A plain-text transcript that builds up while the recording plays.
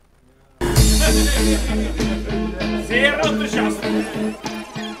Sehr enthousiast.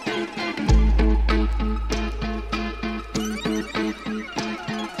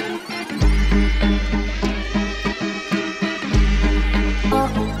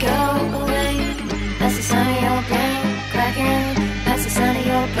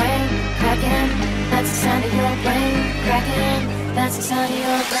 That's the sound of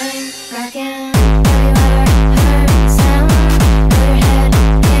your brain cracking. Have you ever heard the sound? Put your head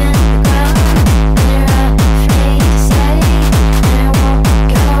in the ground, and you're afraid to stay, and it won't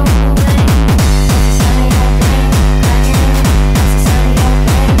go away. That's the sound of your brain cracking. That's the sound of your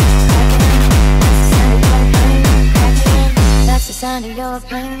brain cracking. That's the sound of your brain cracking. That's the sound of your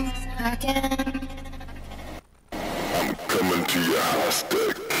brain cracking. I'm coming to your house,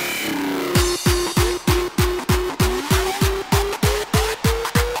 deck.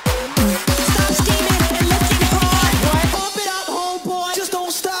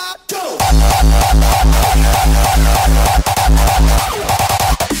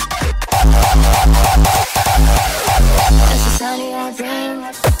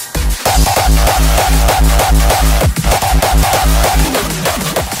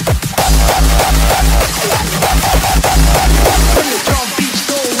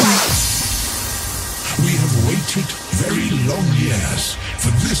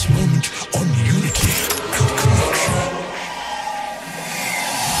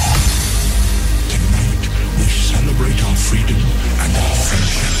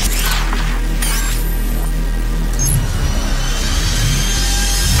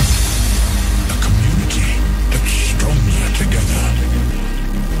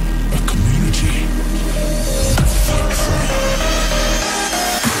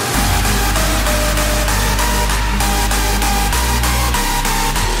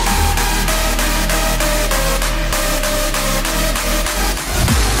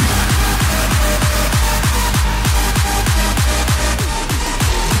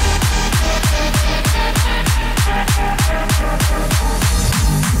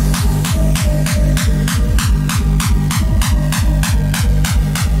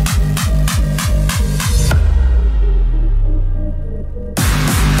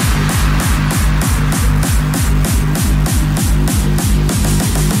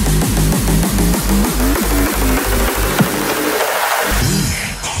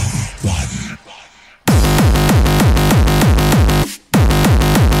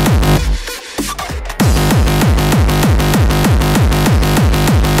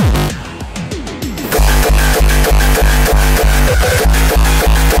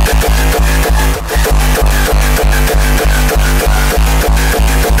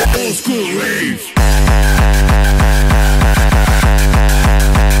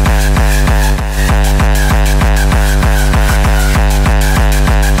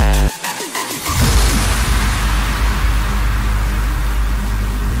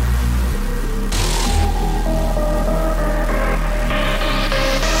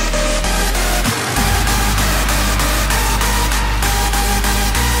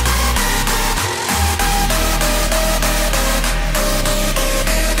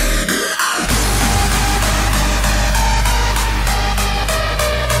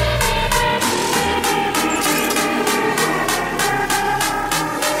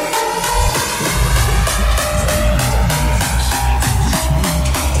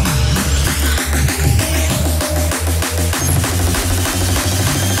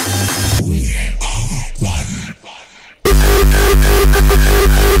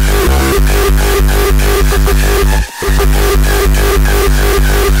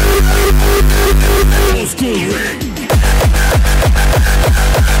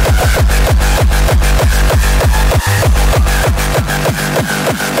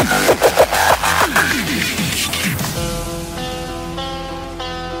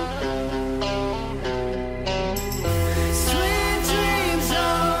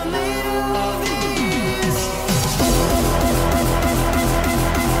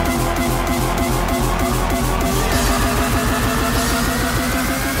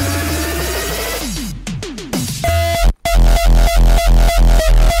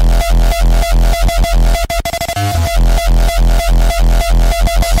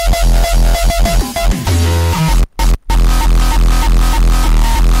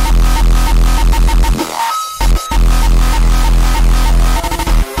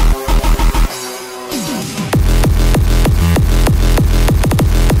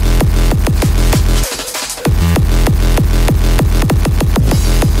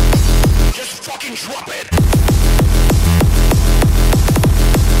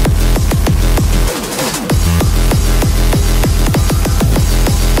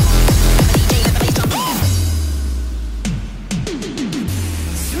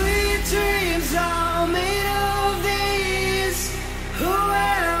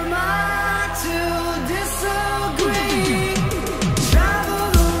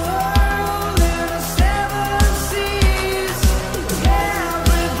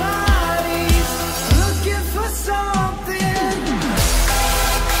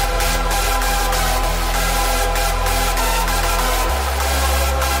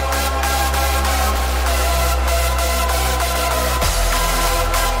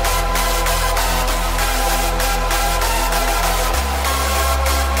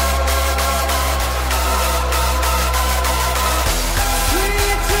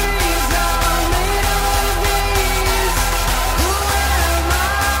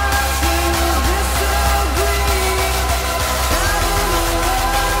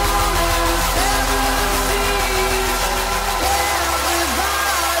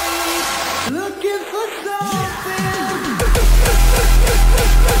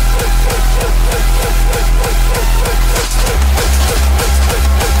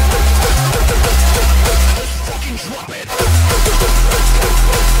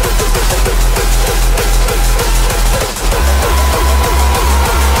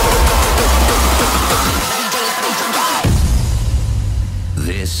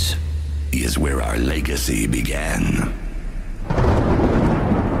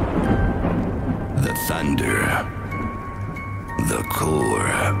 thunder, the core,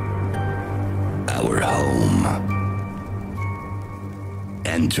 our home.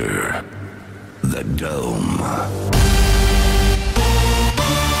 Enter the dome.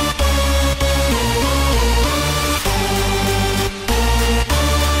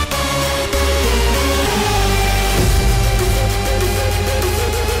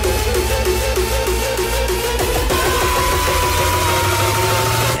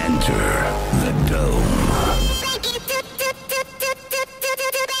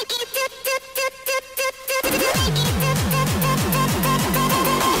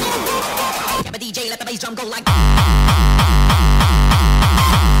 Drum go like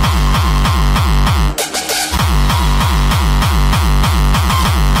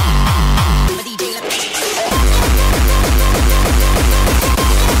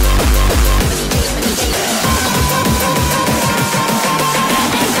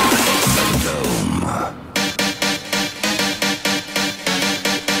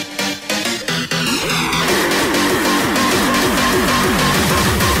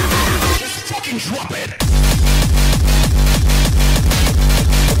drop it.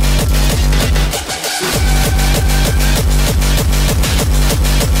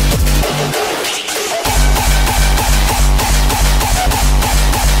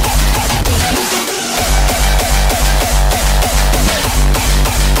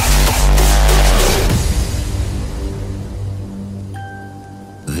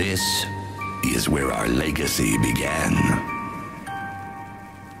 This is where our legacy began.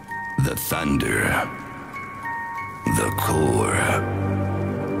 The thunder, the core,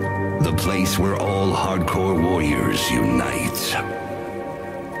 the place where all hardcore warriors unite.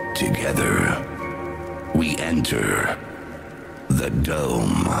 Together, we enter the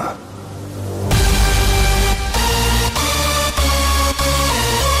dome.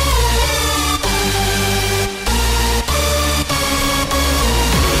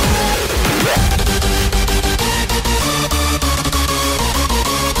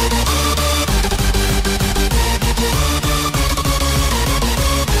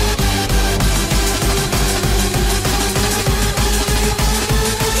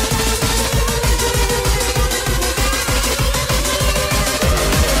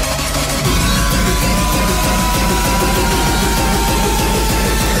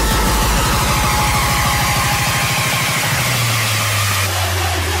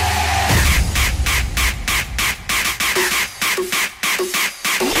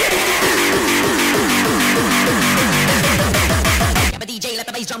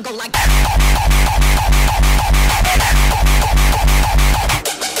 drum go like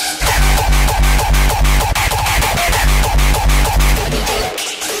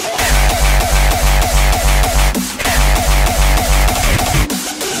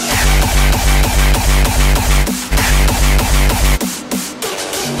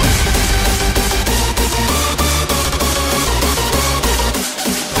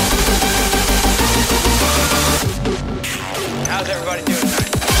How's everybody doing tonight?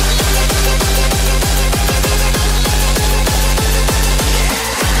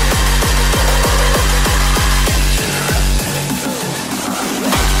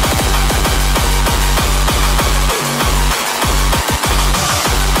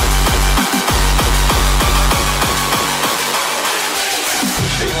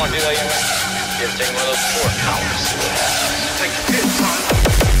 So you want to do that again? You ever taken one of those before? Take a pit, son.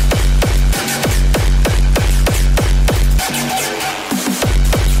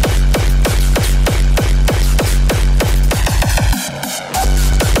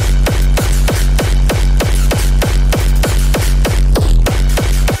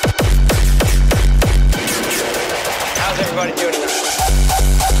 How's everybody doing tonight?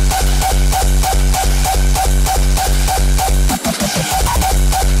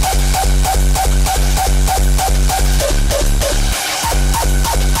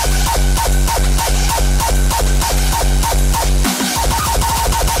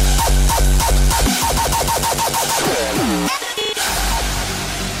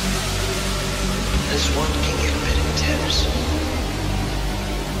 This one can get a bit intense.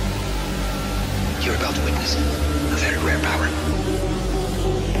 You're about to witness a very rare power.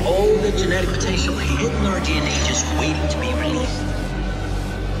 All the genetic potential hidden in our DNA just waiting to be released.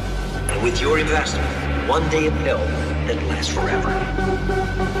 And with your investment, one day a pill that lasts forever.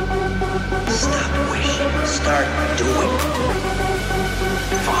 Stop wishing, start doing.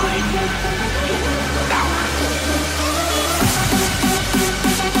 Find your power.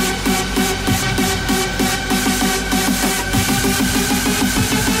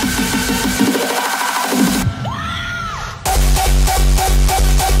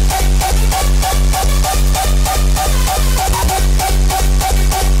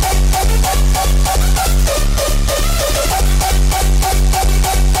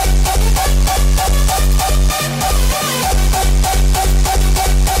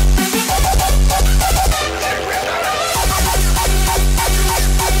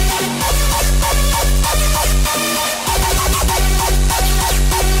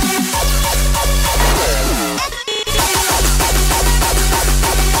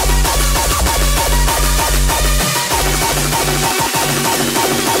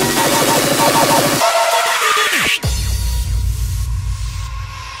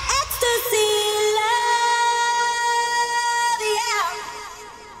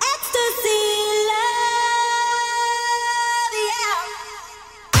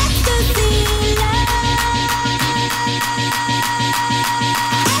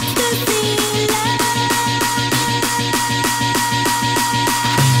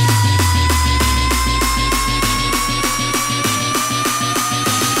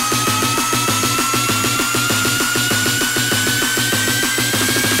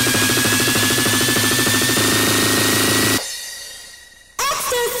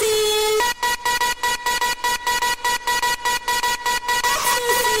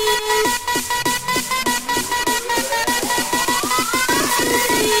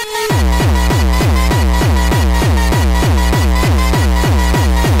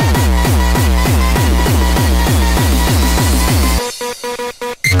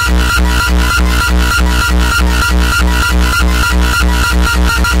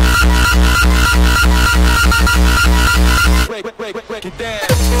 Break it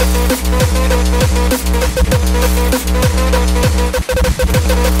down.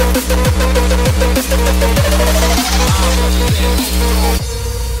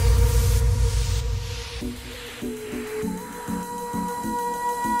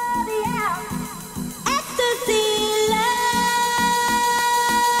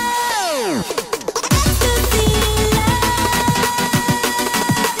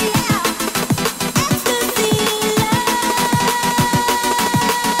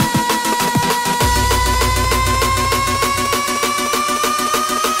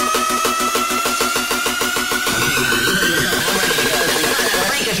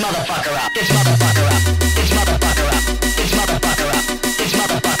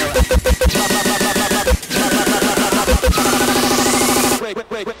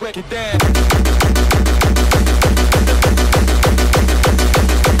 Break it down.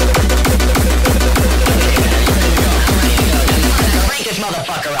 Break this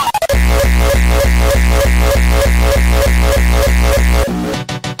motherfucker up.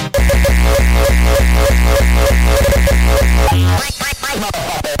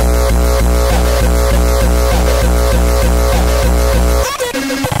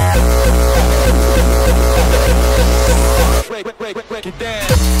 Break it down.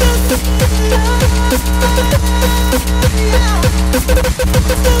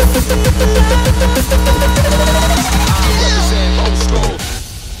 Represent old school.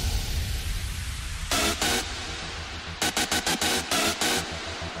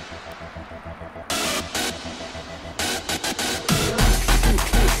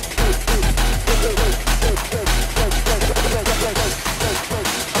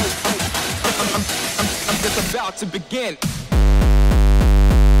 I'm just about to begin.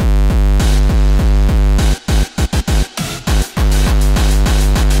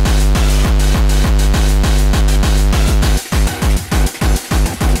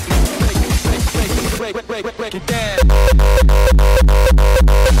 Break it down.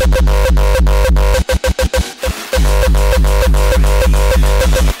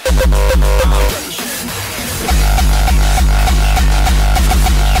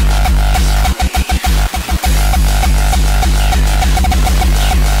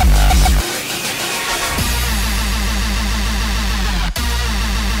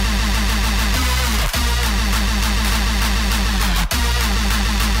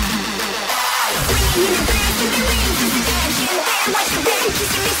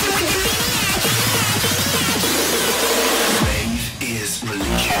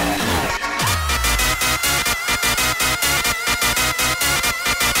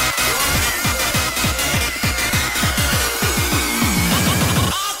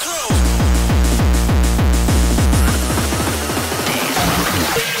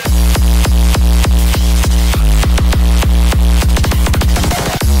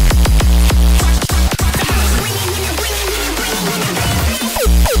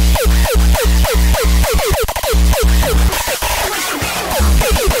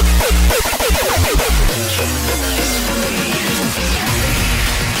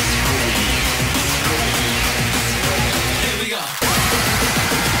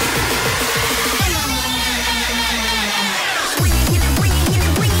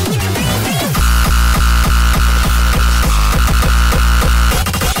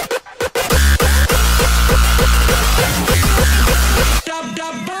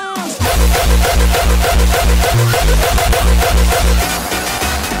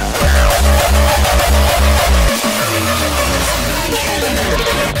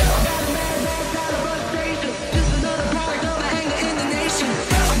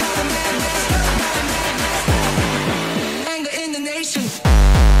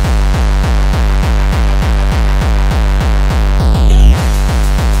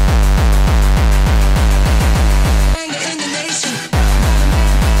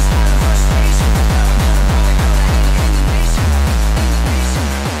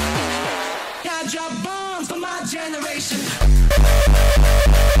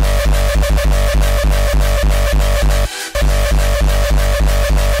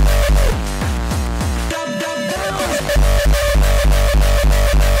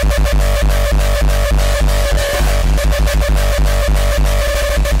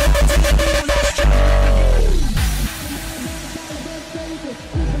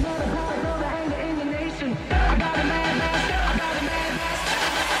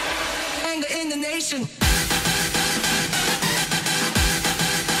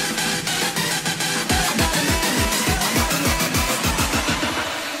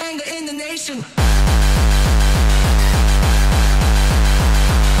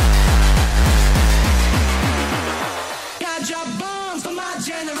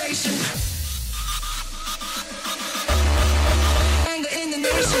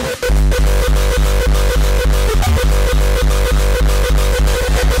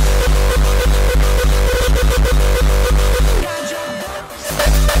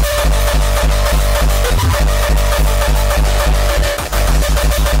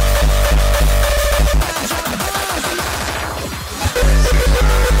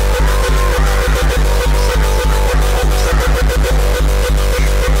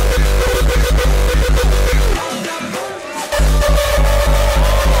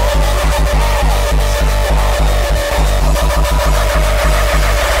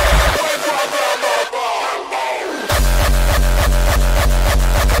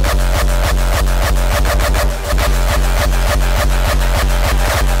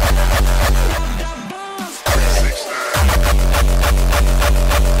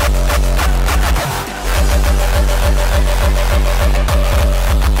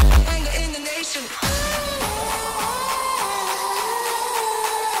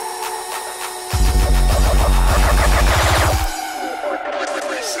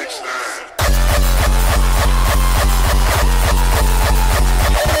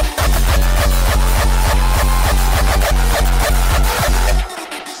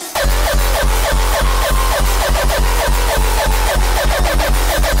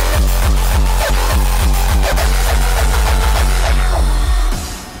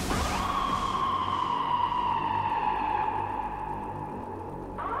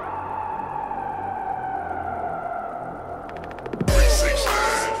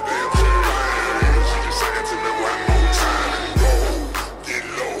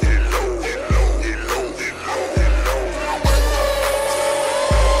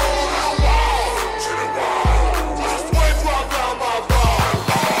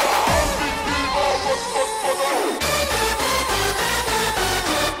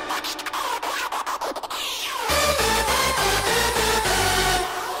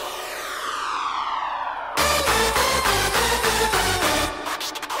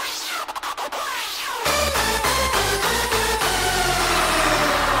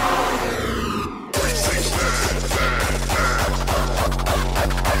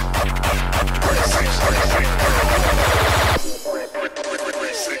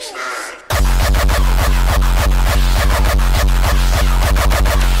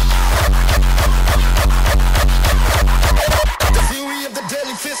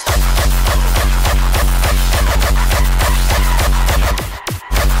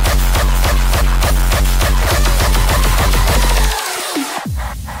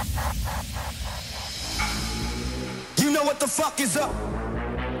 what the fuck is up?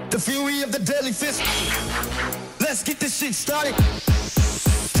 The fury of the deadly fist. Let's get this shit started.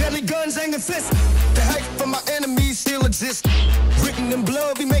 Deadly guns, hanging fists. The hate from my enemies still exists. Written in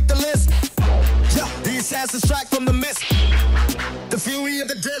blood, we make the list. Yeah, the assassin strike from the mist. The fury of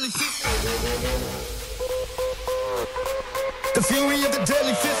the deadly fist. The fury of the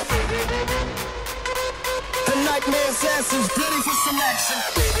deadly fist. The nightmare assassins ready for some action.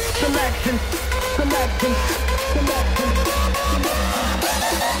 Some action. Some action. Some action.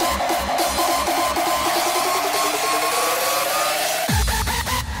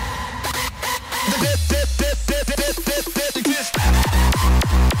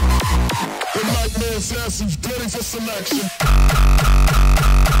 The nightmare assassins ready for some action.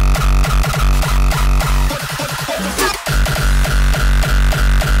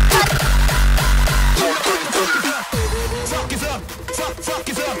 Fuck is up. Fuck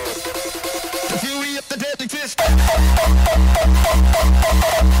is up. The fury of the deadly fist.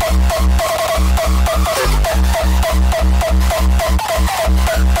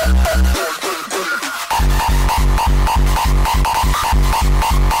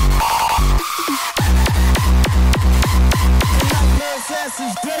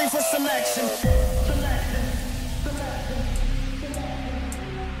 Assassins ready for some action.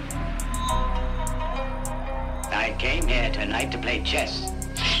 I came here tonight to play chess.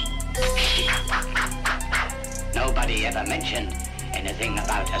 Nobody ever mentioned anything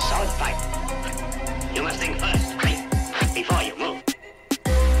about a sword fight. You must think first, before you move.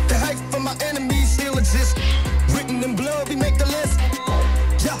 The hate from my enemies still exists. Written in blood, we make the list.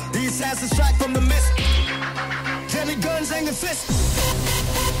 Yeah, the assassin strike from the mist. Deadly guns, hanging fists.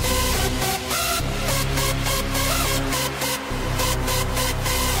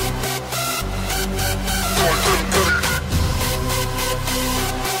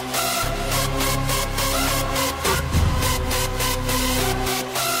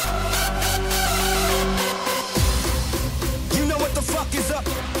 You know what the fuck is up?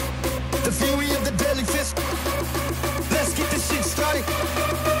 The fury of the deadly fist. Let's get this shit started.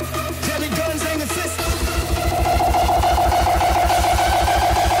 Deadly guns, hanging fists.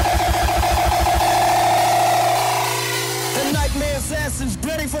 The nightmare assassins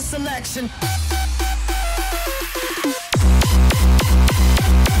ready for some action.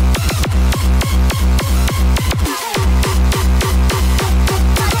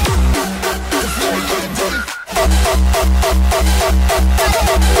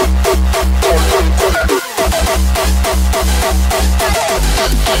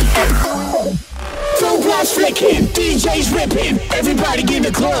 Robots flicking, DJs ripping, everybody in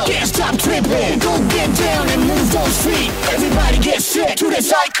the club, can't stop tripping. Go get down and move those feet, everybody get set to the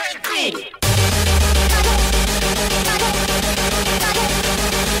cycle beat.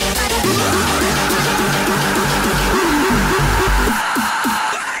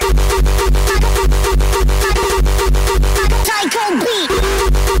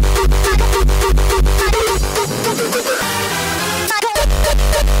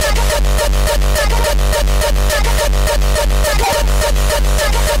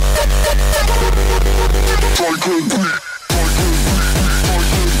 Psycho beat.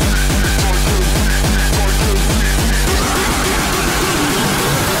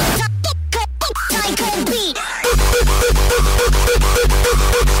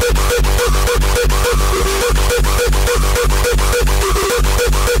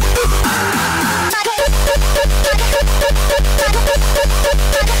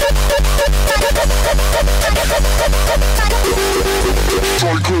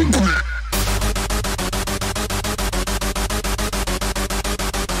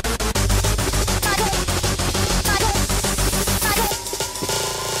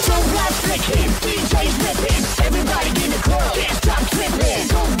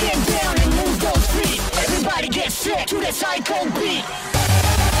 To the psycho beat.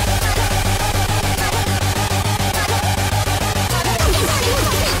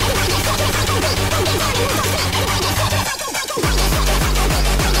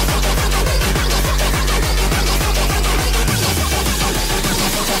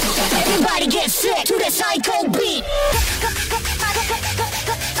 Everybody get set to the psycho beat.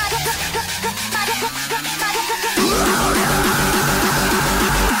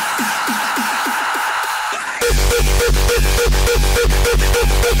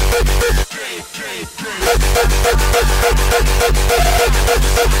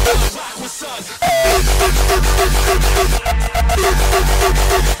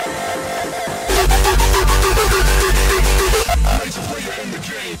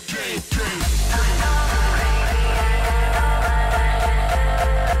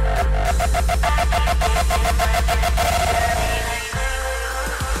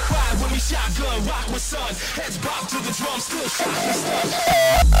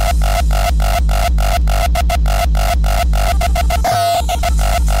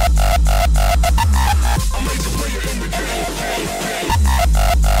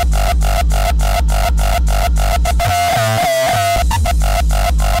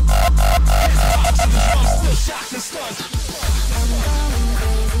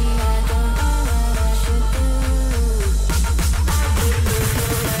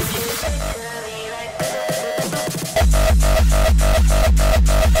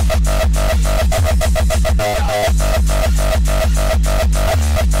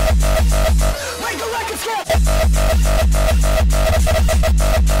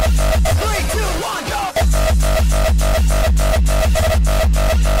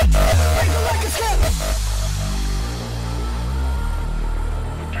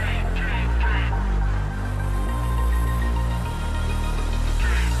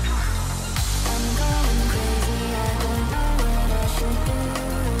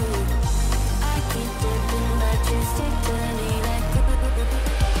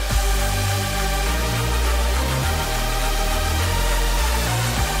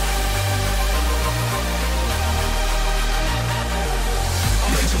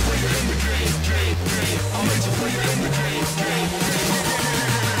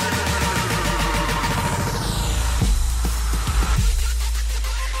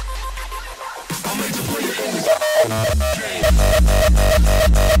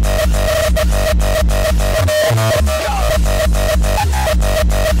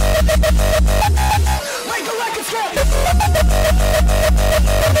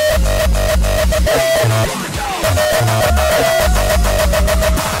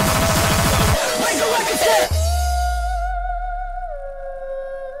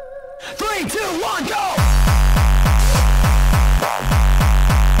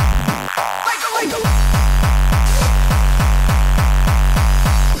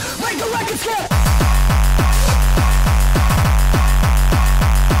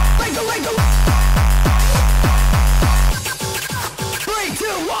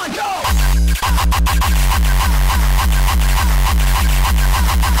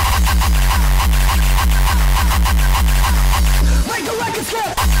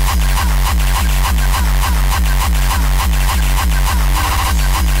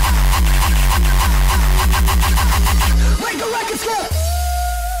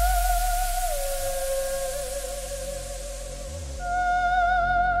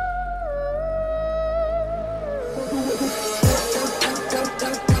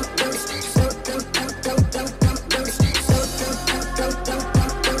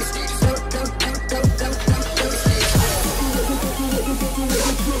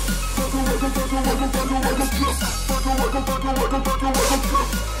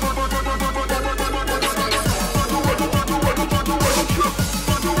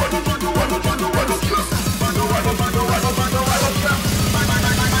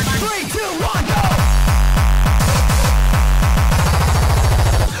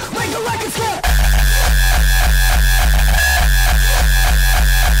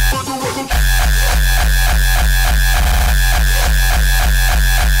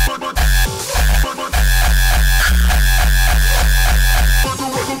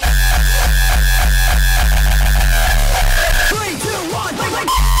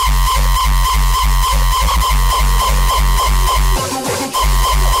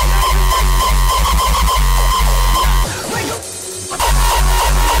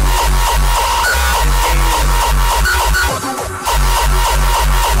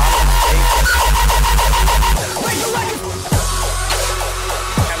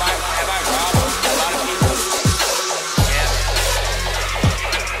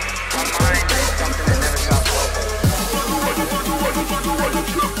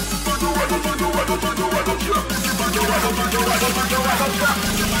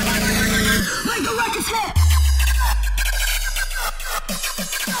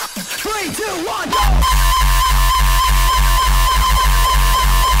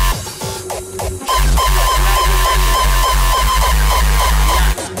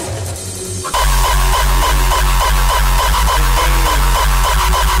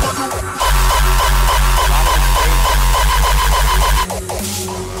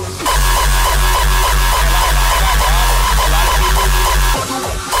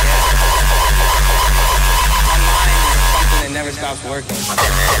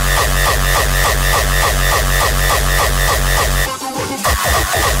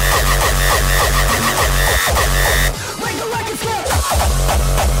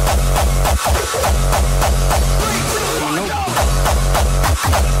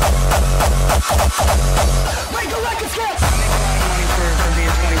 Make a record skip!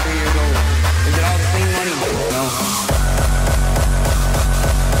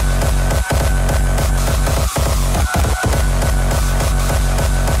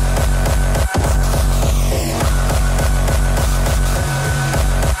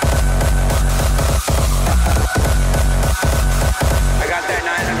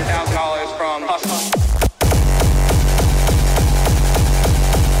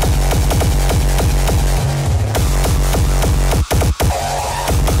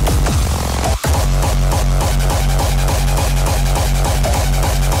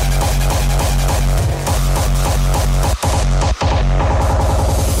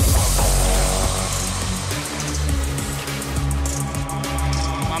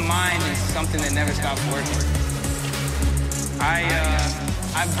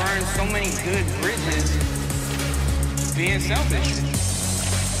 burned so many good bridges being selfish.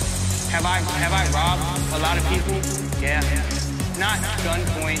 Have I robbed a lot of people? Yeah. Not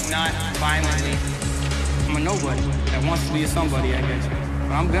gunpoint, not violently. I'm a nobody that wants to be a somebody, I guess.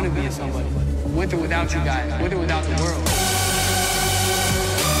 But I'm gonna be a somebody. With or without you guys, with or without the world.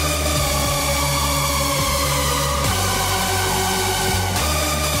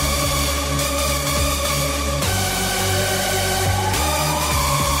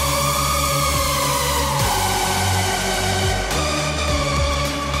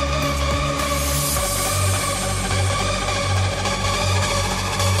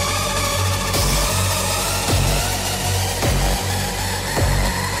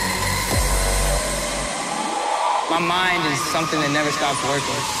 My mind is something that never stops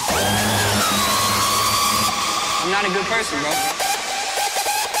working. I'm not a good person, bro.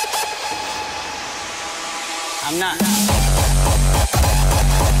 I'm not.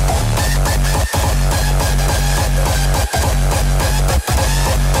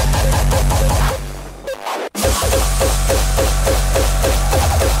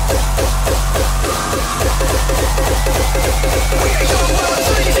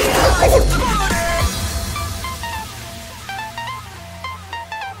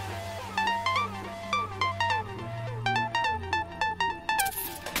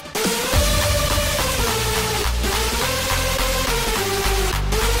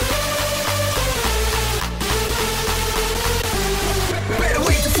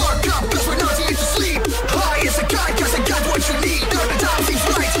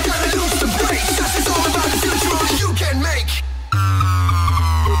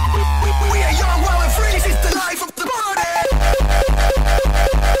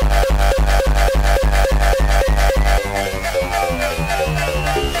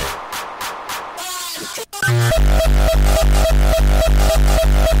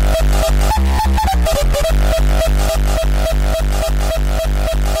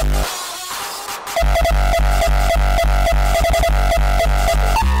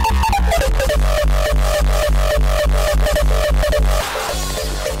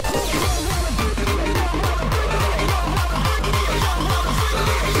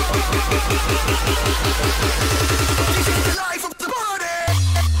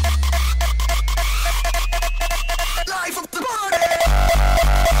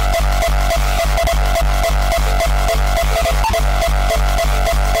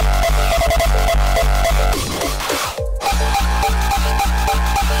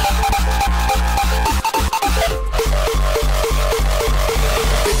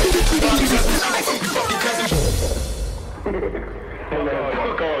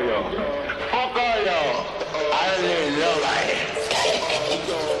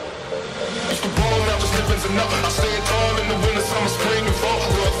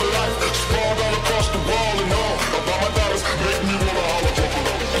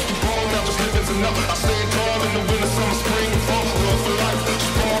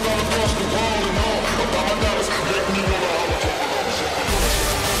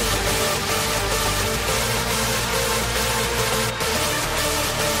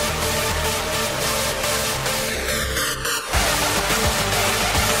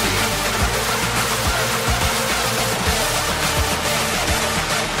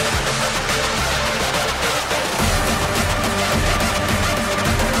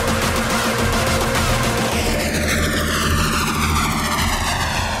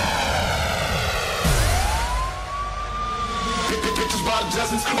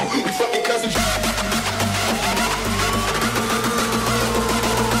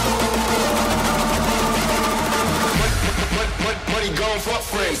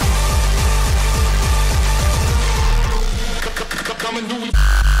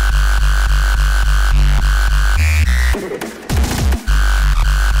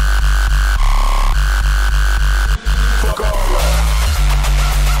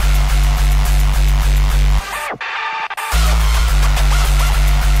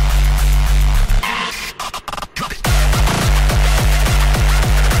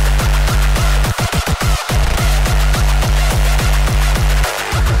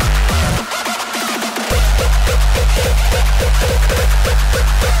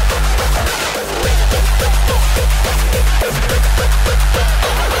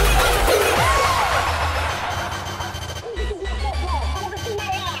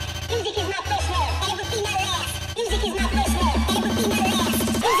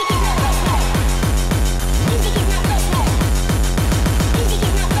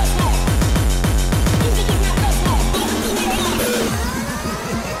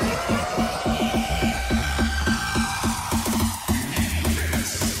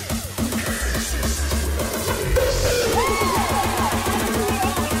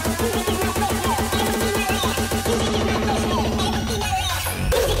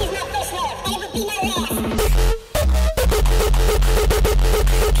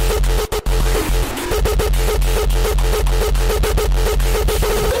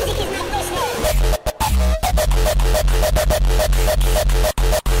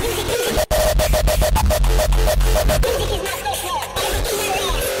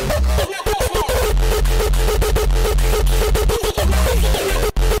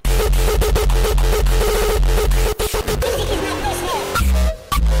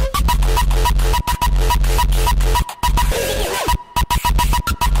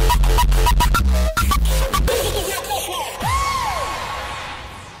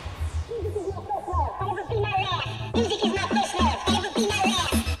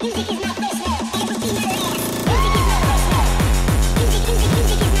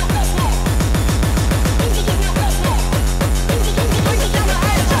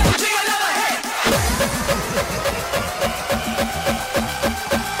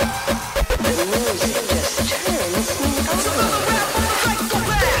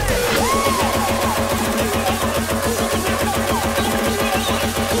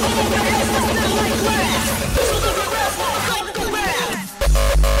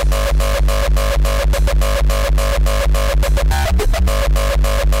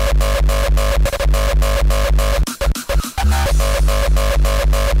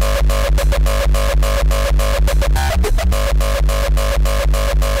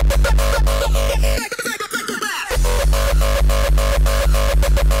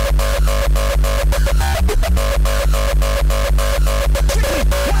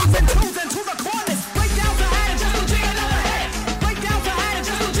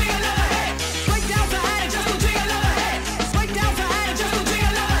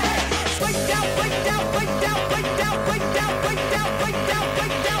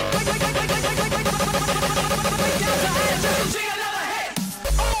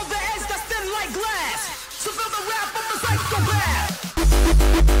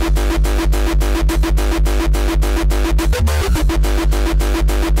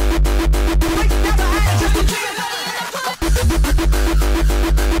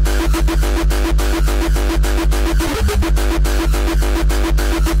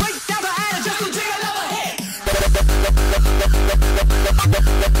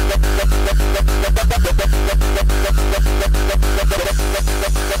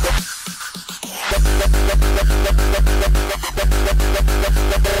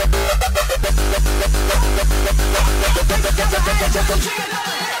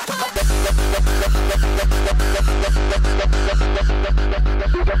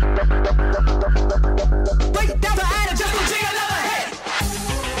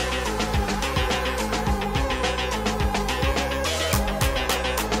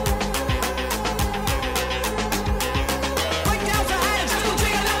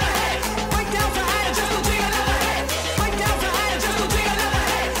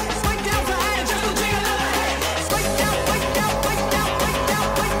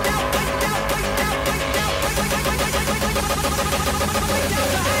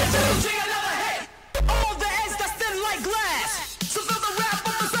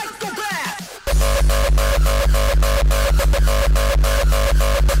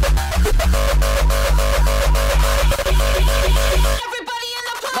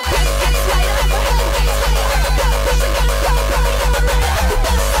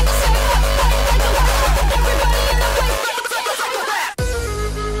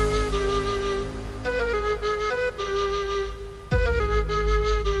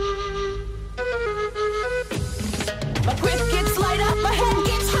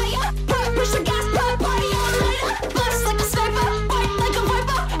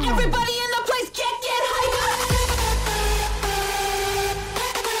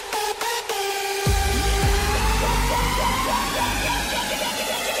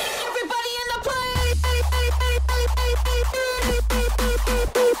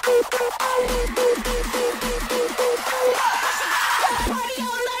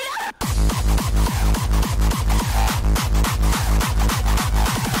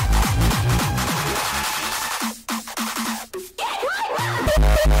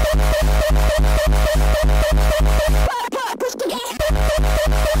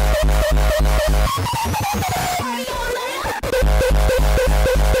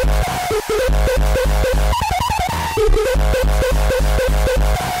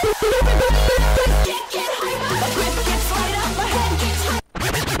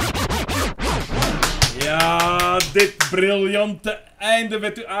 Ja, dit briljante einde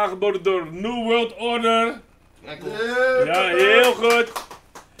werd u aangeboden door New World Order. Ja, heel goed.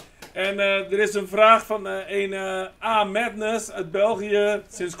 En er is een vraag van een A. Madness uit België,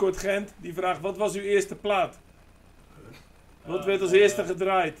 sinds kort Gent. Die vraagt, wat was uw eerste plaat? Wat werd als eerste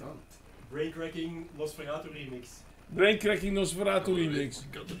gedraaid? Braincracking Nosferatu Remix. Braincracking Nosferatu Remix. Ik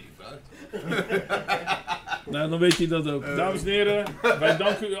kan er niet uit. Nou, dan weet je dat ook. Dames en heren, wij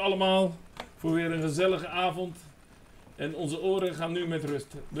danken u allemaal voor weer een gezellige avond. En onze oren gaan nu met rust.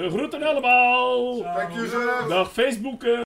 De groeten allemaal! Dank je zo. Dag Facebooken!